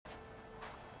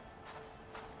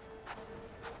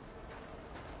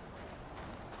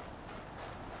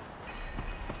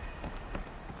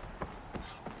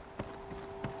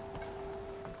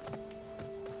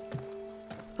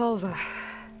Alva,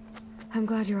 I'm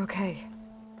glad you're okay.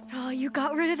 Oh, you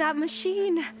got rid of that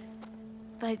machine.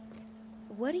 But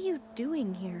what are you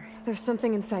doing here? There's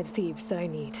something inside Thebes that I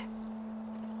need.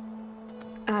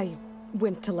 I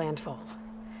went to landfall.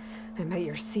 I met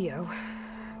your CO.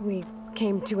 We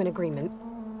came to an agreement,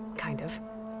 kind of.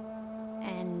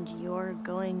 And you're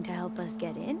going to help us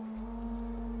get in?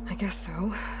 I guess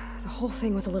so. The whole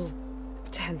thing was a little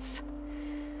tense.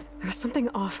 There was something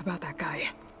off about that guy.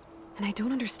 And I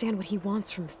don't understand what he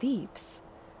wants from Thebes.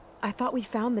 I thought we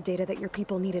found the data that your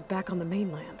people needed back on the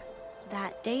mainland.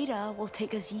 That data will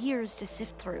take us years to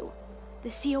sift through. The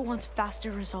CO wants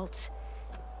faster results.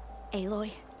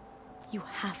 Aloy, you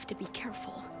have to be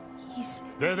careful.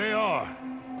 There they are!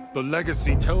 The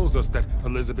legacy tells us that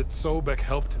Elizabeth Sobek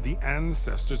helped the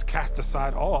ancestors cast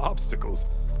aside all obstacles.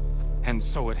 And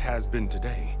so it has been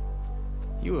today.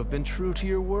 You have been true to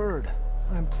your word.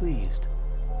 I'm pleased.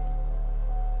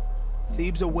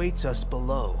 Thebes awaits us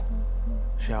below,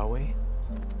 shall we?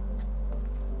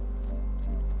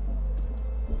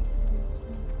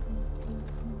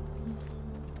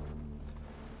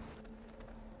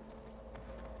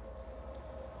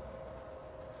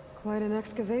 Quite an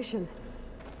excavation.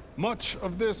 Much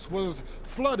of this was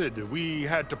flooded. We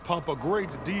had to pump a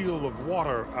great deal of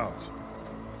water out.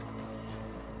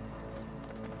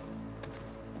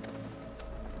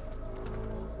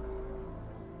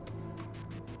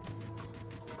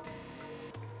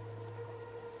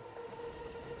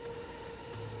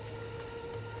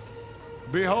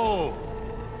 Behold,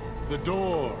 the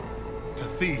door to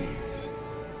Thebes.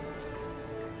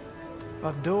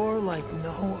 A door like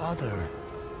no other.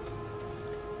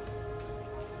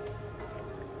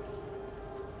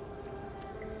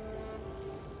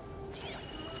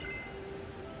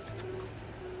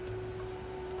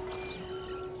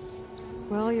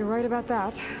 Well, you're right about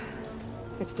that.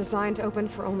 It's designed to open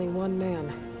for only one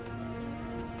man.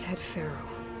 Ted Faro.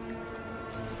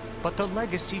 But the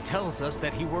legacy tells us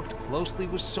that he worked closely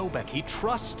with Sobek. He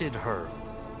trusted her.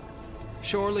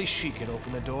 Surely she can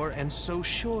open the door, and so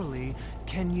surely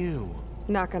can you.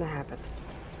 Not gonna happen.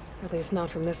 At least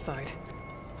not from this side.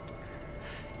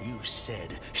 You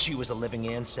said she was a living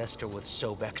ancestor with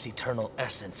Sobek's eternal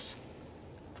essence.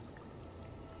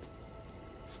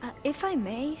 If I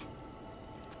may,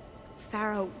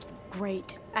 Pharaoh,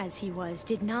 great as he was,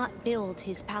 did not build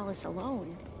his palace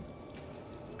alone.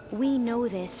 We know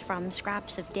this from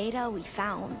scraps of data we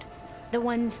found, the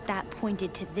ones that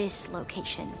pointed to this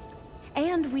location.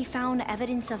 And we found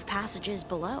evidence of passages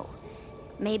below.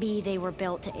 Maybe they were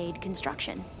built to aid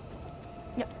construction.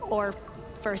 Or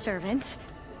for servants.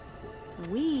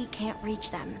 We can't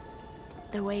reach them.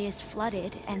 The way is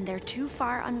flooded and they're too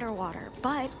far underwater,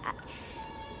 but...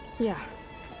 Yeah,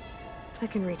 I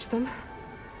can reach them.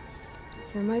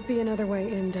 There might be another way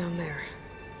in down there.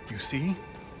 You see?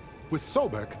 With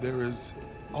Sobek, there is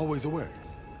always a way.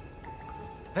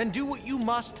 Then do what you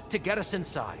must to get us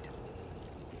inside.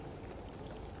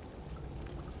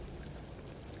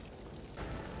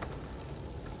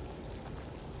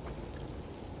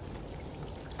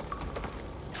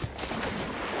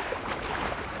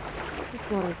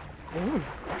 This water's warm.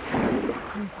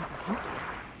 Seems like a hot spring.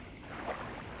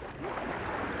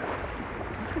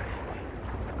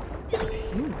 Look at that. It's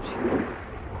huge.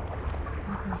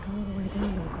 It goes all the way down to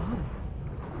the bottom.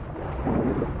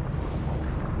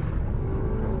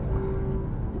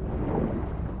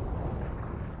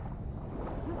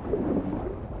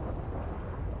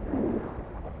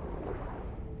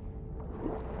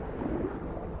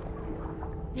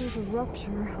 There's a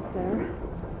rupture up there.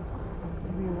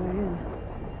 Maybe a way in.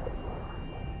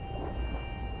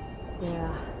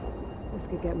 Yeah, this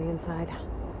could get me inside.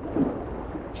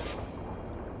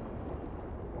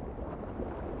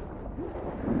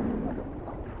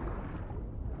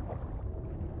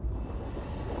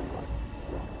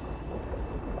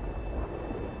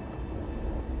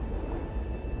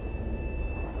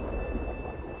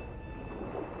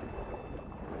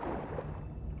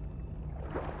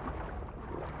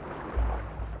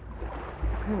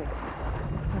 Okay,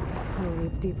 looks like this tunnel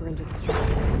leads deeper into the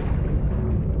structure.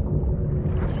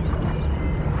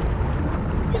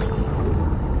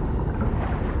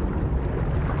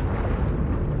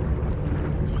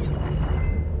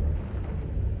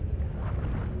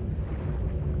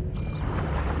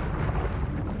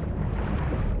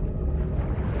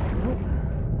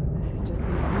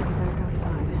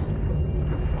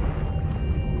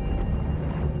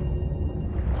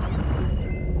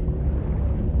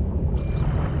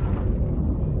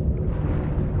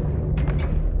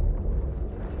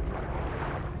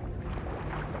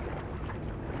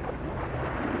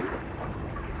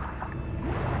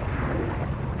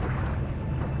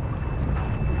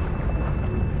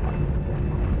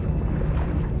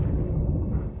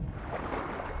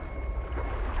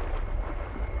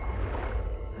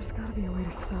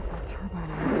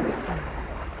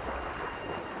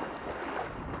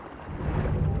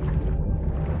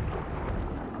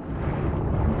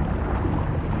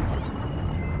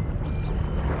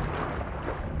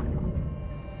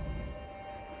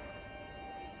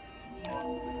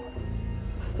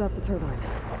 up the turbine.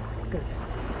 Good.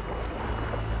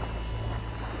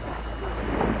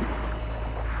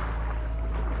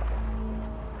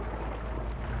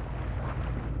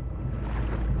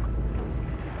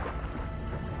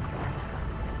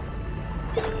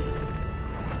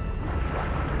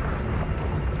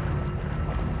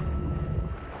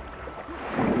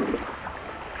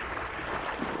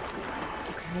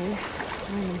 Okay,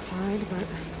 I'm inside, but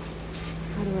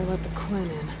how do I let the Quinn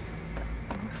in?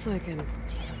 It looks like an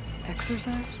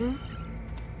exercise room?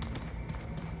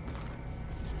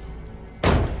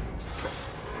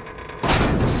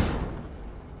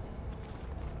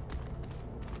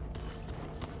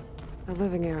 A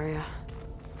living area.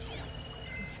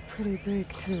 It's pretty big,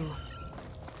 too.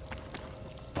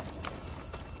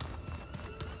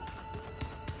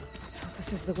 Let's hope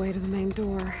this is the way to the main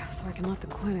door, so I can let the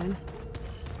Quinn in.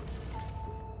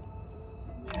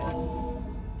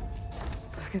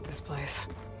 Look at this place.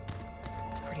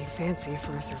 It's pretty fancy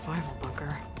for a survival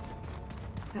bunker.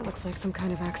 That looks like some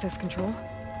kind of access control.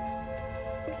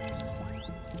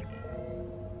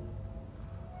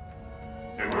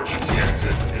 Emergency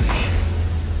exit is...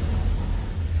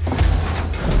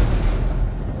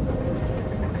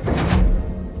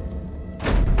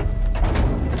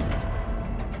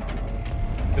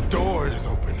 The door is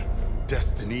open.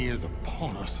 Destiny is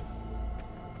upon us.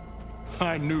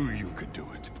 I knew you could do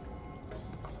it.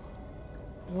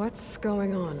 What's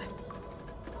going on?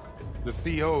 The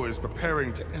CO is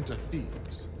preparing to enter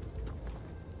Thebes.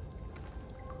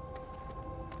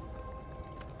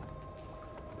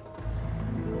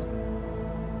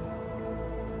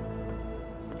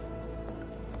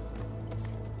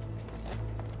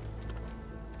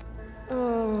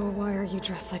 Oh, why are you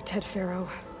dressed like Ted Pharaoh?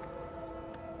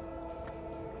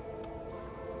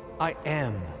 I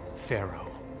am Pharaoh,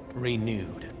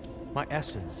 renewed. My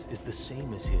essence is the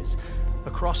same as his.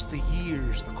 Across the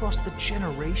years, across the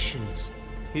generations,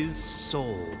 his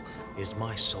soul is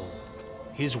my soul.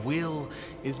 His will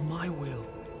is my will.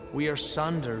 We are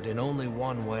sundered in only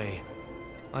one way.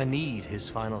 I need his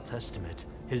final testament,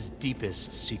 his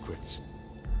deepest secrets.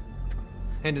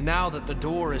 And now that the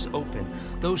door is open,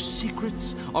 those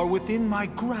secrets are within my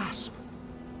grasp.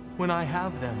 When I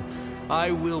have them,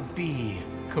 I will be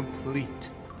complete,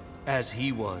 as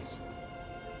he was.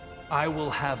 I will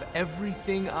have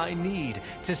everything I need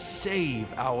to save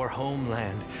our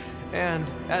homeland, and,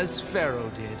 as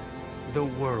Pharaoh did, the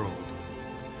world.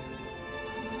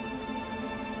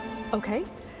 Okay.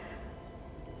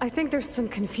 I think there's some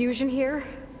confusion here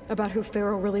about who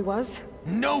Pharaoh really was.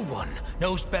 No one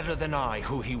knows better than I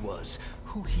who he was,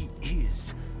 who he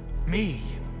is. Me.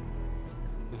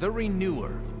 The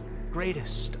Renewer,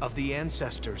 greatest of the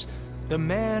ancestors, the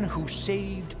man who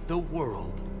saved the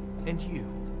world, and you.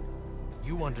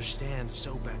 You understand,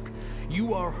 Sobek.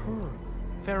 You are her,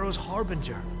 Pharaoh's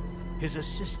harbinger, his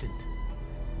assistant.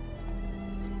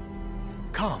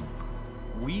 Come,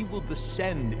 we will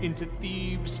descend into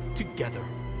Thebes together,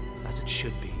 as it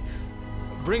should be.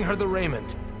 Bring her the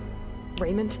raiment.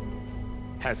 Raymond?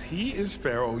 As he is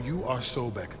Pharaoh, you are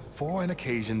Sobek. For an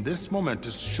occasion this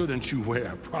momentous, shouldn't you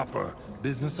wear proper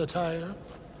business attire?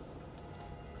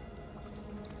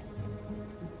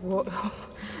 Whoa.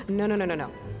 No, no, no, no,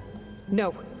 no.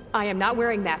 No, I am not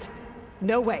wearing that.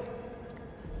 No way.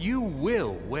 You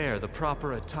will wear the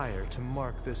proper attire to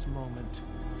mark this moment.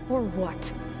 Or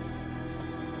what?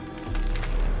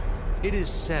 It is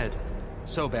said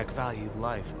Sobek valued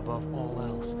life above all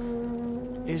else.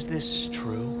 Is this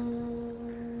true?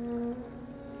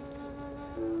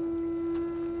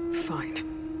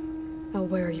 Fine. I'll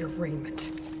wear your raiment.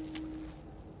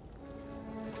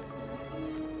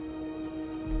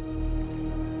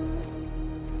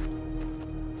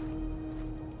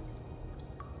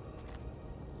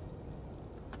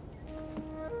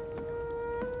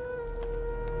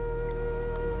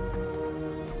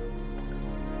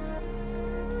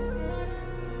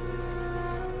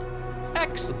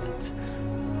 Excellent.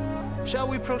 Shall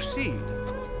we proceed?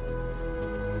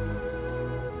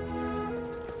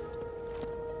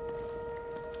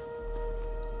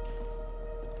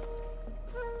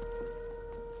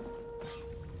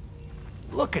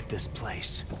 Look at this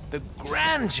place. The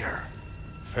grandeur.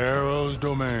 Pharaoh's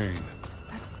domain.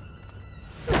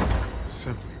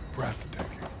 Simply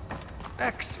breathtaking.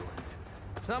 Excellent.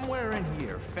 Somewhere in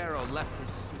here, Pharaoh left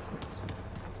his secrets.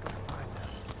 Let's go find them.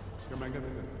 Your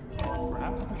Magnificence,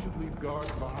 perhaps we should leave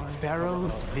guards behind.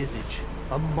 Pharaoh's visage,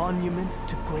 a monument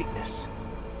to greatness.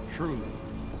 Truly,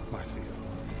 my seal.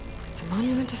 It's a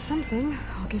monument to something,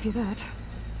 I'll give you that.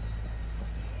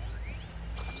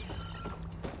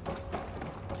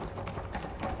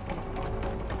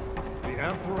 The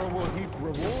Emperor will heap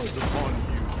rewards upon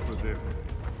you.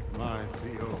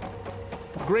 CO.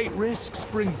 Great risks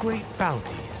bring great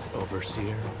bounties,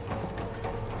 Overseer.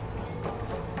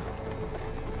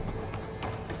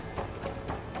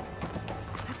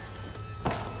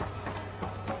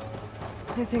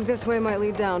 I think this way might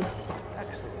lead down.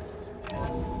 Excellent.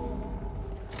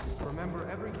 Remember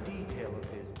every detail of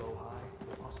his, Bohai,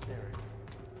 for posterity.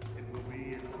 It will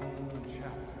be its own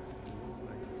chapter in your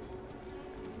place.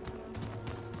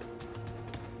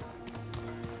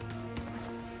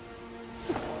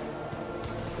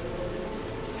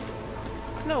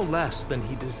 No less than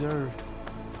he deserved.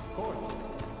 Of course.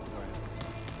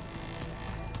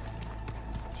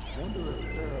 Wonder if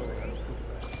Pharaoh had a putback.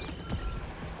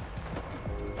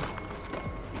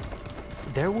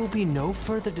 There will be no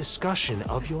further discussion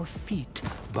of your feat,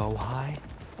 Bohai.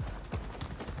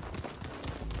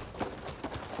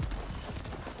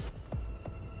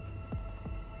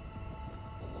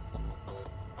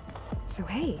 So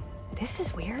hey, this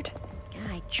is weird.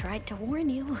 I tried to warn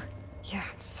you. Yeah,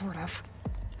 sort of.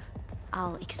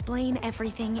 I'll explain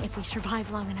everything if we survive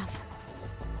long enough.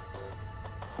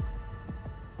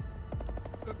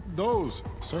 Those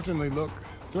certainly look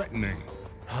threatening.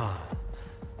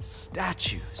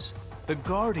 Statues. The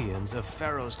guardians of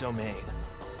Pharaoh's domain.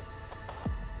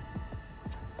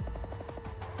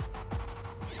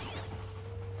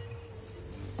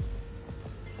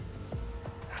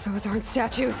 Those aren't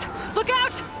statues. Look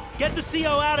out! Get the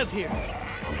CO out of here!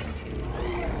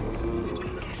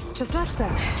 Guess it's just us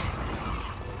then.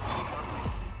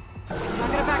 It's not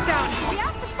gonna back down. We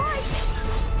have to fight!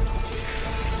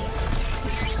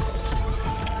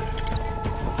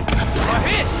 A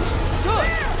hit!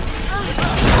 Good!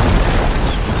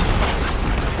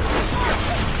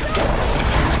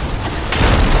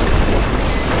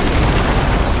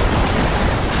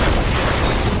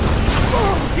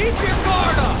 Keep your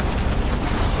guard up!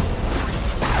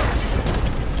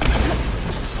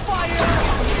 Fire!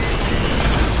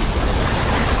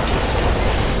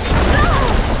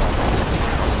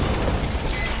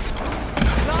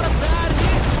 Not a bad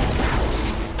hit!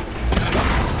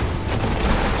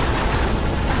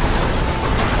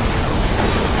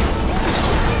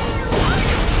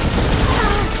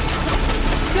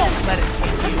 Don't let it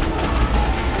hit you!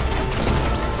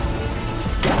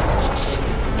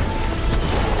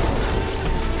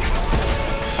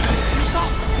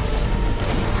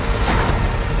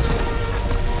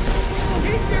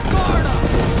 Keep your guard up!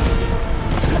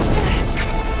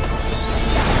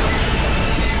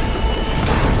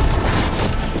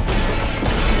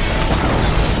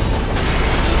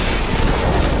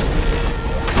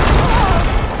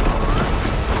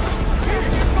 Keep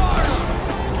your guard up!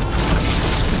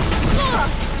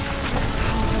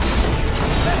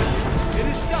 It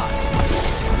is done.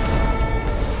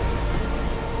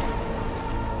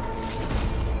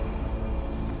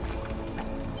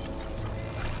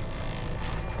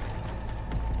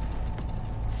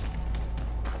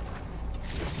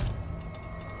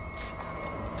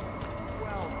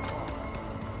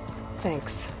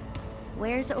 Thanks.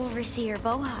 Where's Overseer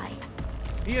Bohai?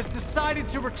 He has decided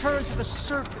to return to the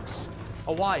surface.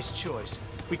 A wise choice.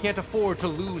 We can't afford to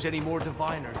lose any more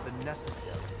diviners than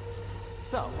necessary.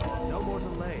 So, no more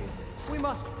delays. We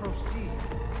must proceed.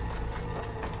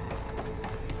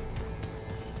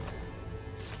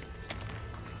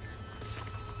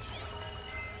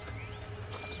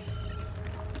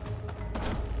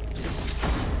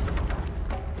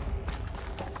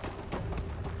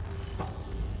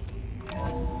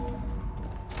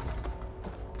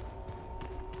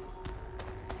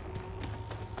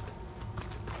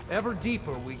 Ever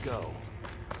deeper we go.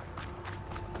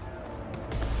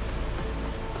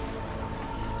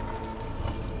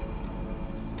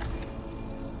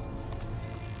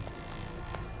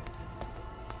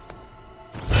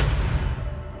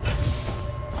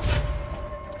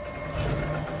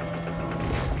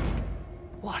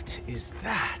 What is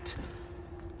that?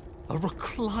 A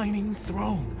reclining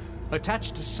throne,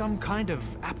 attached to some kind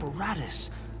of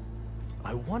apparatus.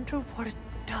 I wonder what it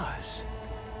does.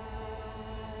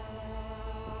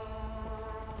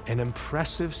 An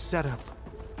impressive setup.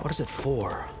 What is it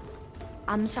for?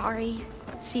 I'm sorry,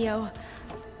 CO.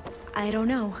 I don't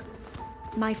know.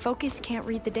 My focus can't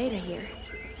read the data here.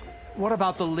 What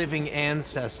about the living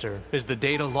ancestor? Is the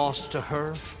data lost to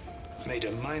her? Made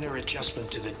a minor adjustment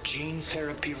to the gene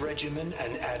therapy regimen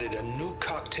and added a new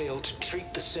cocktail to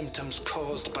treat the symptoms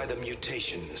caused by the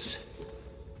mutations.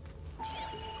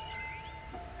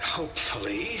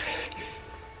 Hopefully,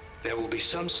 there will be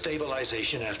some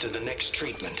stabilization after the next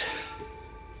treatment.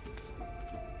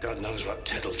 God knows what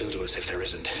Ted will do to us if there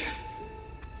isn't.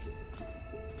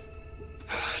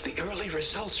 The early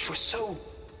results were so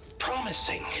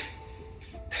promising.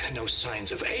 No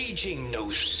signs of aging,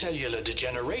 no cellular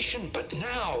degeneration, but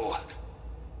now...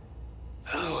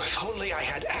 Oh, if only I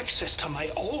had access to my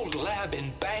old lab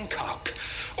in Bangkok,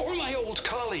 or my old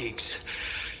colleagues,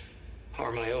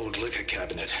 or my old liquor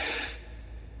cabinet.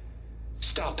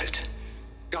 Stop it.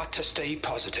 Got to stay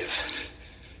positive.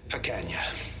 Aganya.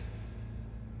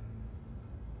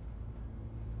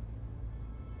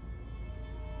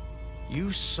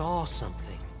 You saw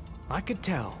something. I could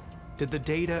tell. Did the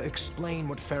data explain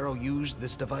what Pharaoh used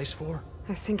this device for?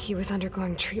 I think he was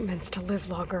undergoing treatments to live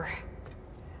longer.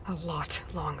 A lot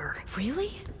longer.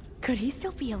 Really? Could he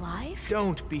still be alive?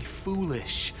 Don't be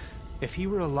foolish. If he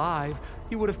were alive,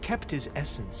 he would have kept his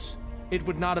essence. It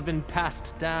would not have been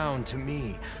passed down to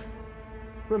me.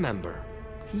 Remember,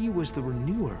 he was the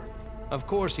renewer. Of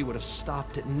course, he would have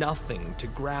stopped at nothing to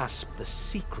grasp the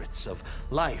secrets of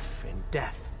life and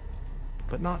death.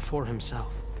 But not for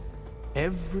himself.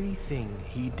 Everything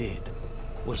he did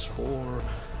was for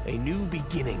a new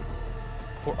beginning.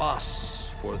 For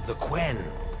us, for the Quen.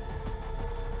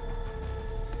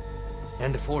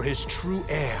 And for his true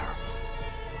heir,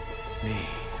 me.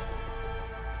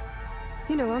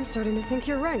 You know, I'm starting to think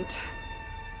you're right.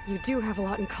 You do have a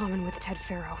lot in common with Ted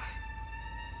Pharaoh.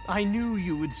 I knew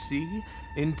you would see,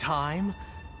 in time.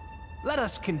 Let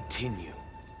us continue.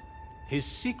 His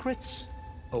secrets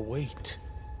await.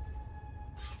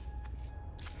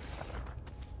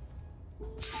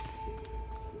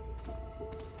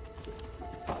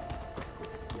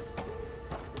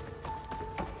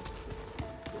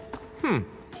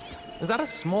 Is that a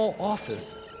small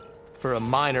office? For a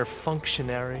minor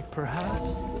functionary, perhaps?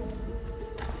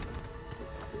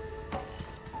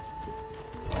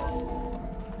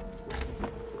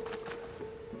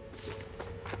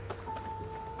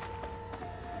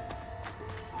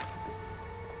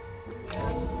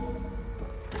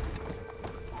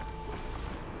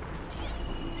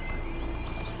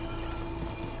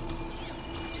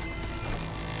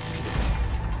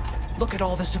 Look at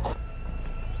all this equipment.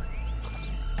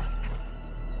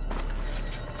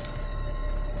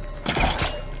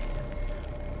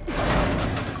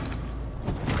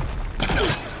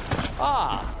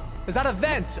 Is that a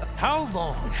vent? How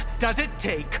long does it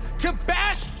take to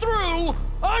bash through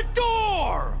a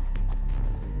door?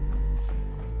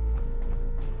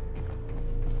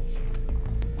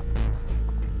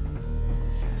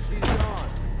 She's gone.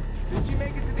 Did she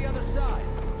make it to the other side?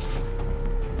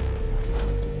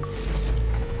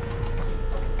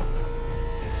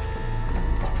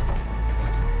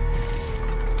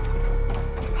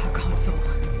 A console.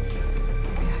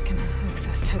 Maybe I can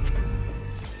access Ted's...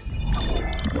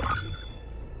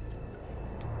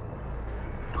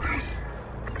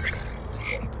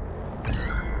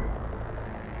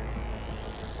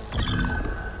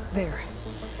 There.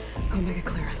 Omega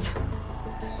clearance.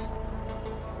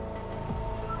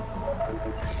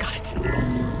 Got it.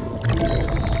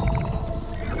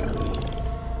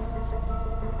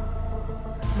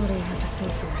 What do you have to say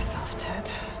for yourself,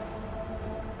 Ted?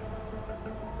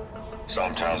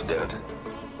 Somtown's dead.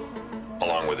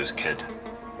 Along with his kid.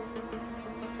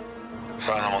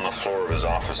 Found him on the floor of his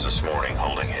office this morning,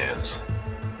 holding hands.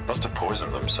 Must have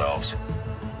poisoned themselves.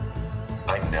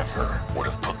 I never would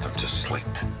have put them to sleep.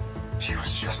 She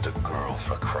was just a girl,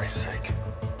 for Christ's sake.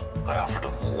 I offered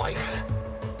them life,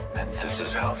 and this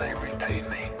is how they repaid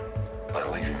me, by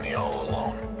leaving me all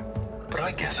alone. But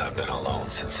I guess I've been alone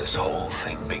since this whole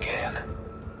thing began.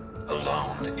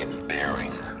 Alone in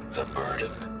bearing the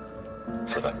burden.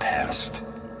 For the past.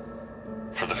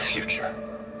 For the future.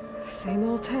 Same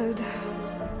old Ted.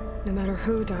 No matter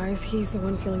who dies, he's the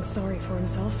one feeling sorry for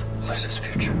himself. Liz's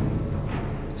future.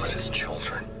 Liz's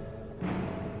children.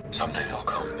 Someday they'll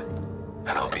come,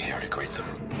 and I'll be here to greet them.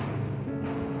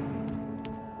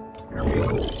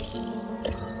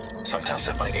 Sometimes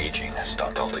said my aging has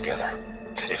stopped altogether.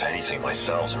 If anything, my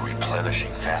cells are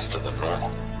replenishing faster than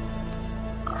normal.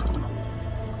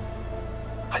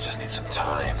 I just need some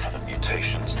time for the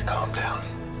mutations to calm down.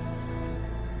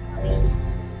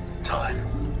 Time.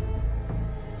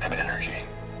 And energy.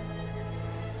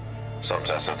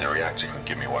 Sometimes the reactor can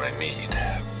give me what I need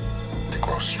to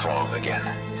grow strong again,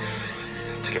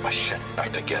 to get my shit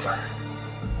back together,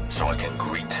 so I can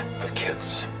greet the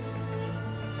kids.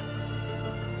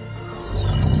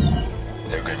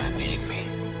 They're gonna need me.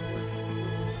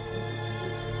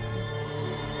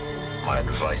 My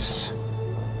advice,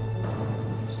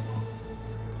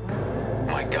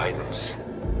 my guidance,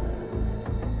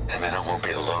 and then I won't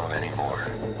be alone anymore.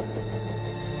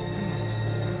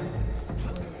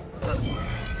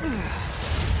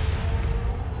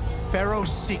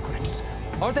 Pharaoh's secrets.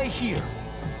 Are they here?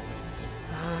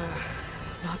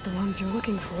 Not the ones you're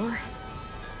looking for.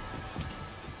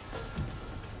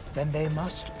 then they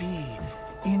must be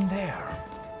in there.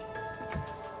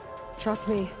 Trust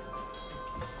me.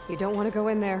 You don't want to go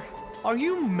in there. Are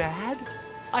you mad?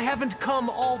 I haven't come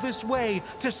all this way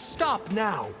to stop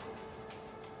now.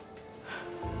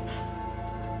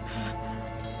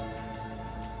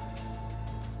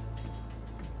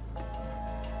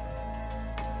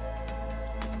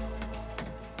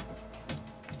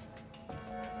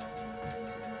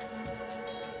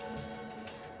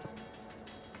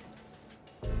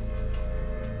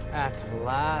 At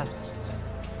last,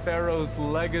 Pharaoh's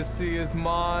legacy is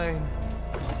mine.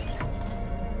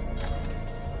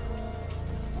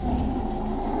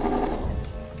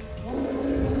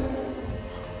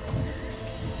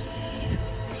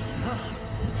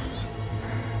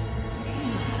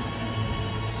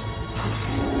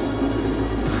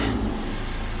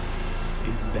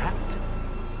 Is that?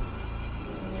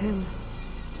 It's him.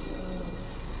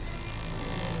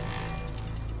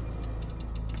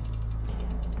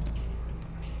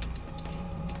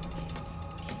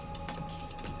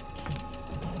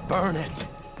 Burn it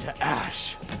to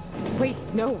ash. Wait,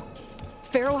 no.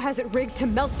 Pharaoh has it rigged to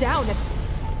melt down and...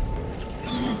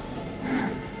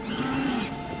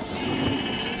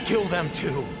 Kill them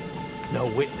too. No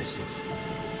witnesses.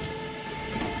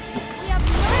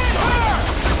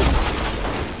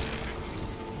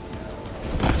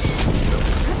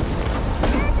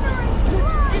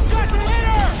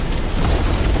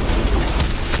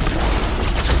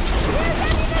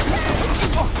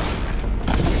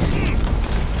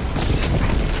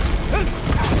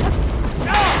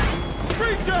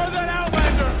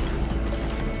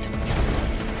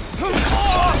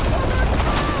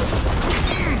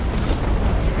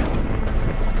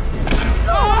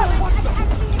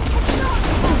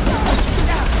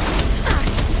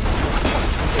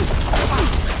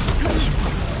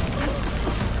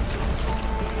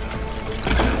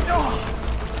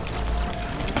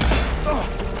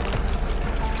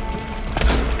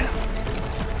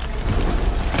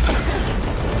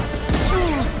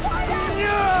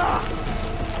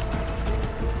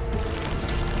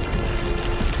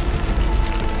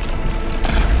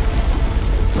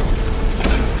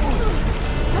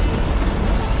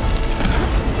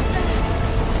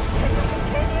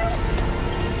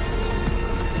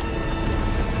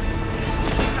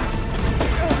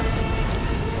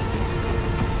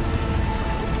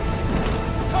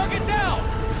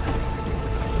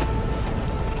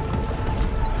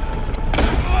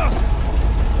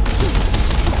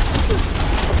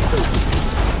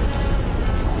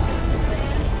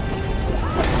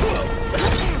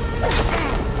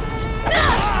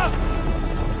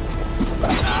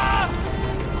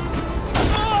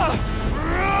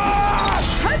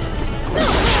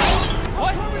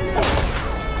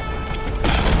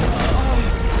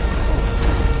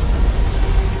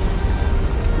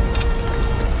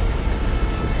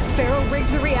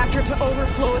 To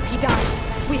overflow if he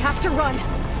dies. We have to run.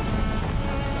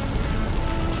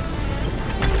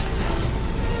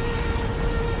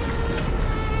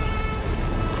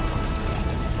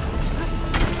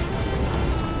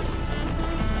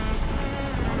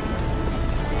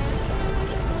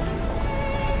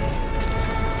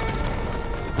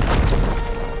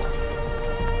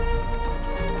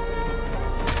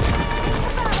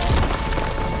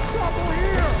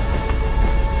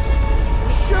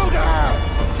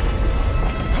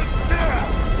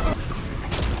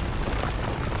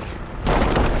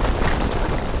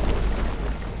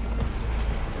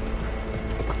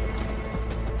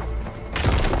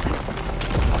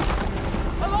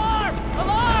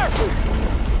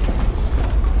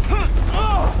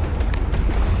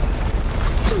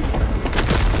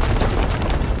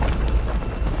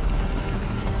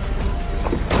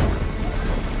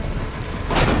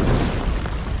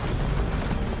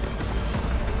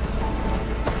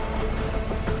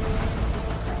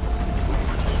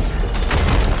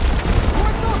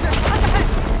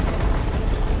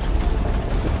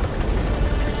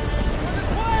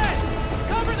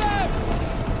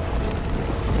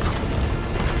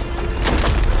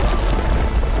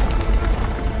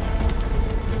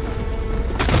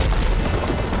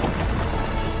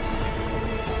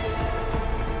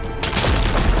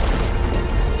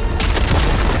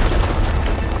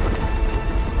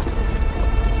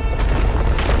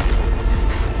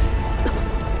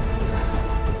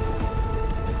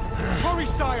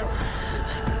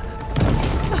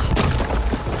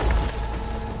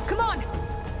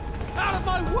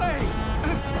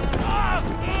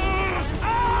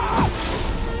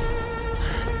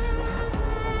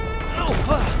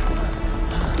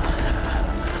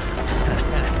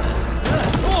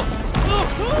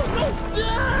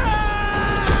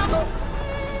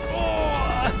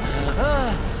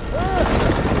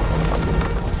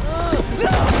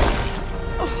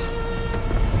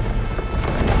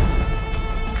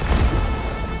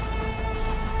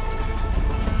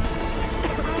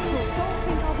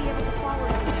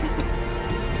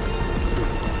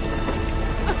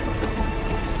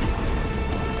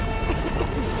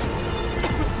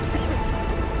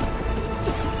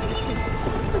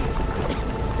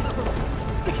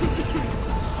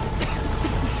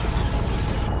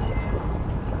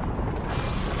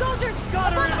 Laggards!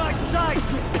 Got her in my sight!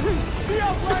 The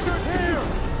outlagger's here!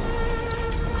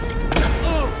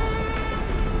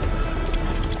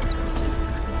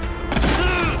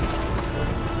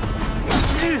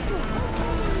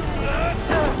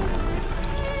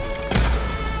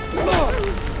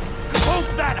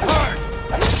 Hope that hurt!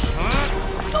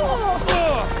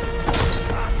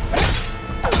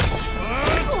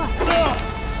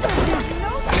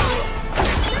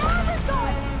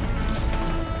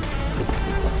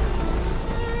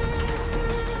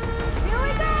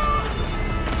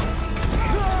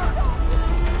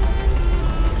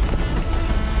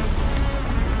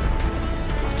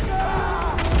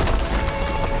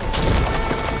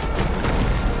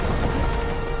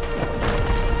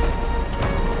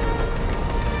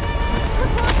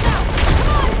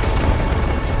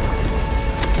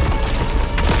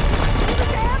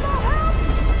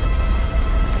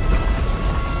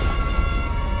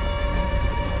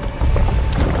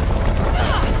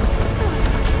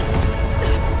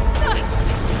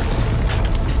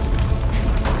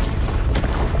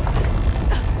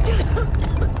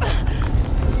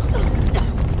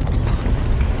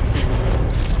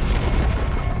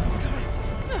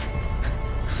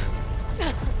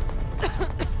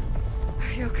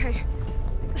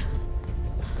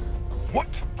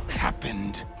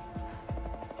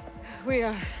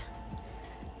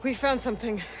 We found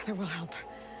something that will help.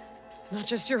 Not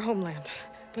just your homeland,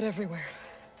 but everywhere.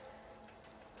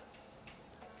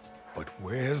 But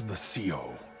where's the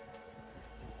CO?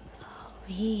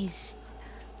 He's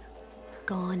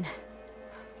gone.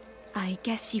 I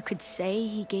guess you could say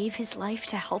he gave his life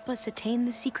to help us attain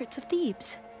the secrets of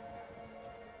Thebes.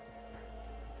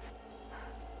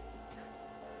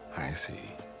 I see.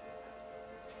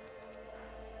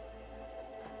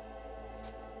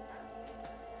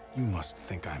 You must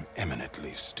think I'm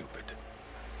eminently stupid.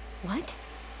 What?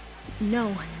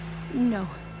 No. No.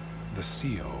 The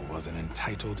CO was an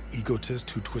entitled egotist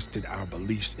who twisted our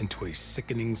beliefs into a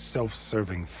sickening,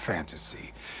 self-serving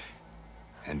fantasy.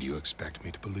 And you expect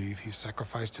me to believe he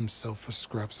sacrificed himself for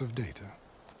scraps of data?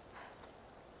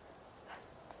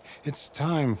 It's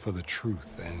time for the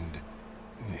truth, and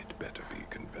it better be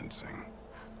convincing.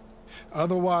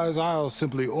 Otherwise, I'll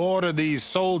simply order these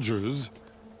soldiers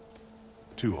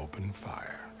to open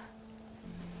fire.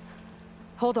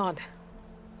 Hold on.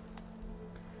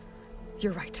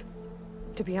 You're right.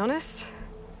 To be honest,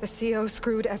 the CO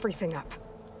screwed everything up.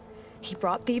 He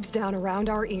brought Thebes down around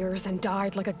our ears and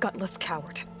died like a gutless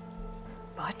coward.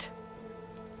 But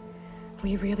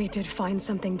we really did find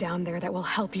something down there that will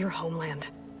help your homeland.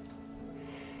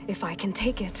 If I can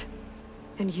take it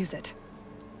and use it.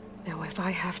 Now, if I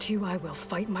have to, I will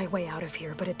fight my way out of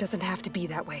here, but it doesn't have to be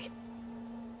that way.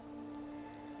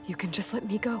 You can just let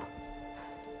me go.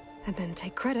 And then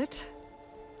take credit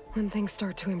when things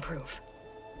start to improve.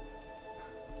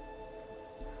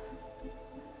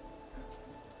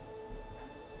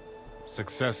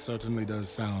 Success certainly does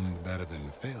sound better than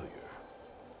failure.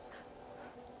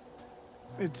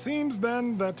 It seems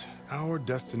then that our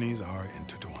destinies are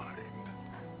intertwined.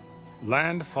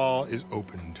 Landfall is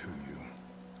open to you.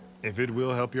 If it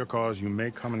will help your cause, you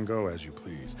may come and go as you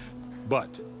please.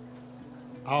 But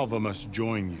Alva must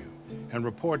join you and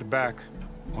report back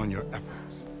on your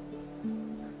efforts.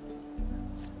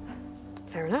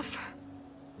 Fair enough.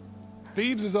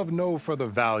 Thebes is of no further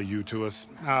value to us.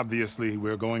 Obviously,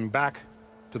 we're going back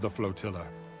to the flotilla.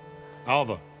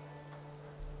 Alva,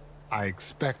 I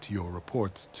expect your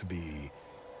reports to be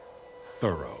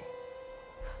thorough.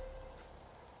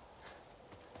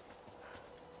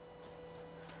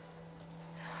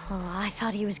 Oh, I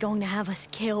thought he was going to have us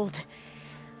killed.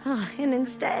 Oh, and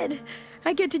instead,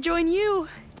 I get to join you.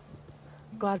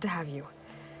 Glad to have you.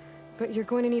 But you're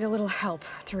going to need a little help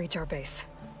to reach our base.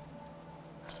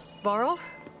 Varl,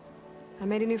 I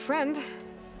made a new friend.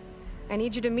 I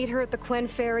need you to meet her at the Quen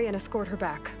Ferry and escort her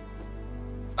back.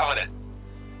 On it.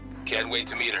 Can't wait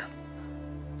to meet her.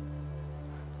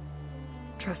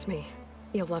 Trust me,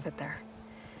 you'll love it there.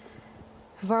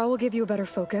 Varl will give you a better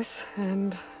focus,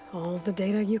 and all the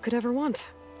data you could ever want.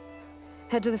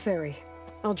 Head to the ferry.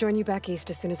 I'll join you back east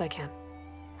as soon as I can.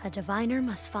 A diviner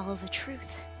must follow the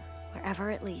truth,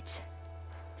 wherever it leads.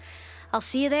 I'll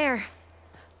see you there.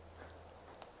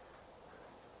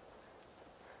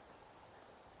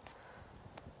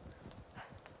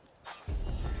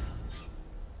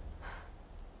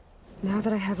 Now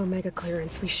that I have Omega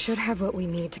clearance, we should have what we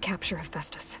need to capture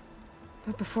Hephaestus.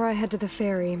 But before I head to the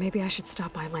ferry, maybe I should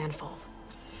stop by Landfall.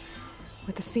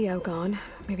 With the CO gone,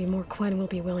 maybe more Quen will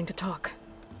be willing to talk.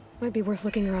 Might be worth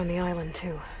looking around the island,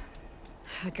 too.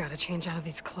 I gotta change out of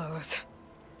these clothes.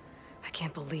 I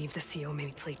can't believe the CO made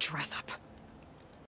me play dress up.